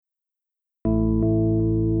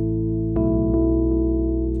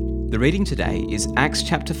The reading today is Acts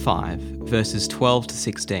chapter 5, verses 12 to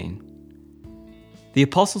 16. The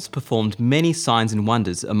apostles performed many signs and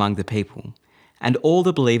wonders among the people, and all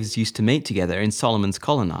the believers used to meet together in Solomon's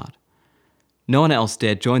colonnade. No one else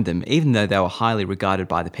dared join them, even though they were highly regarded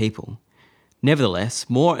by the people. Nevertheless,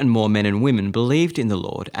 more and more men and women believed in the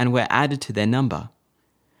Lord and were added to their number.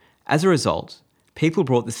 As a result, people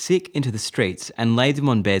brought the sick into the streets and laid them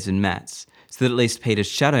on beds and mats, so that at least Peter's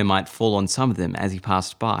shadow might fall on some of them as he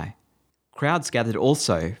passed by. Crowds gathered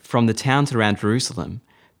also from the towns around Jerusalem,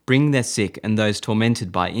 bringing their sick and those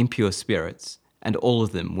tormented by impure spirits, and all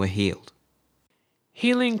of them were healed.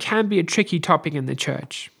 Healing can be a tricky topic in the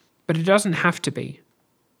church, but it doesn't have to be.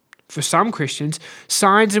 For some Christians,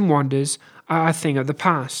 signs and wonders are a thing of the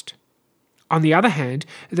past. On the other hand,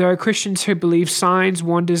 there are Christians who believe signs,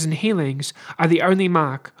 wonders, and healings are the only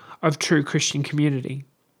mark of true Christian community.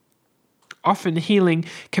 Often healing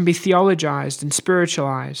can be theologized and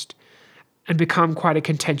spiritualised, and become quite a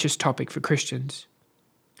contentious topic for Christians.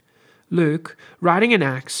 Luke, writing in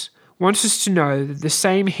Acts, wants us to know that the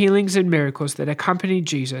same healings and miracles that accompanied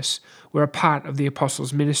Jesus were a part of the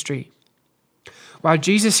apostles' ministry. While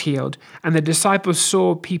Jesus healed and the disciples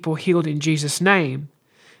saw people healed in Jesus' name,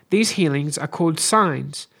 these healings are called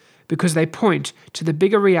signs because they point to the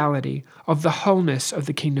bigger reality of the wholeness of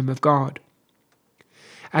the kingdom of God.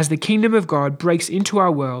 As the kingdom of God breaks into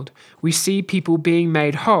our world, we see people being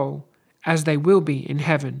made whole as they will be in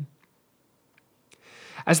heaven.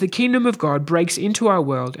 As the kingdom of God breaks into our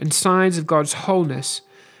world and signs of God's wholeness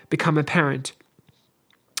become apparent,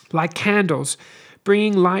 like candles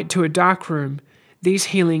bringing light to a dark room, these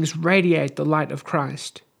healings radiate the light of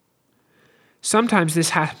Christ. Sometimes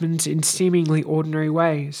this happens in seemingly ordinary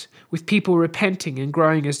ways, with people repenting and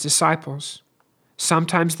growing as disciples.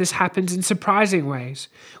 Sometimes this happens in surprising ways,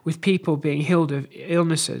 with people being healed of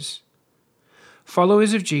illnesses.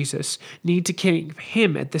 Followers of Jesus need to keep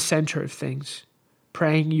him at the center of things,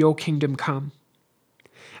 praying, "Your kingdom come."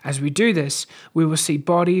 As we do this, we will see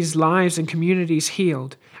bodies, lives, and communities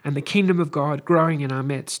healed, and the kingdom of God growing in our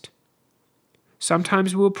midst.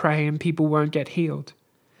 Sometimes we'll pray and people won't get healed,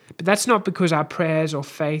 but that's not because our prayers or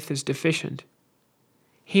faith is deficient.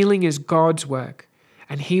 Healing is God's work,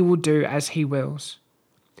 and he will do as he wills.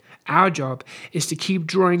 Our job is to keep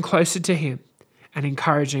drawing closer to him and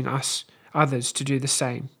encouraging others to do the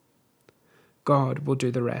same. God will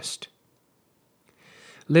do the rest.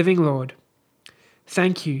 Living Lord,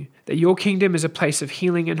 thank you that your kingdom is a place of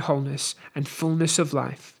healing and wholeness and fullness of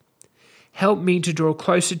life. Help me to draw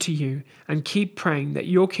closer to you and keep praying that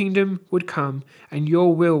your kingdom would come and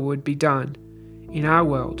your will would be done in our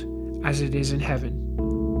world as it is in heaven.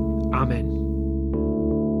 Amen.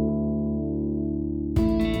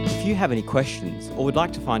 If you have any questions or would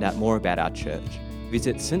like to find out more about our church,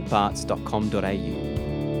 visit stbarts.com.au.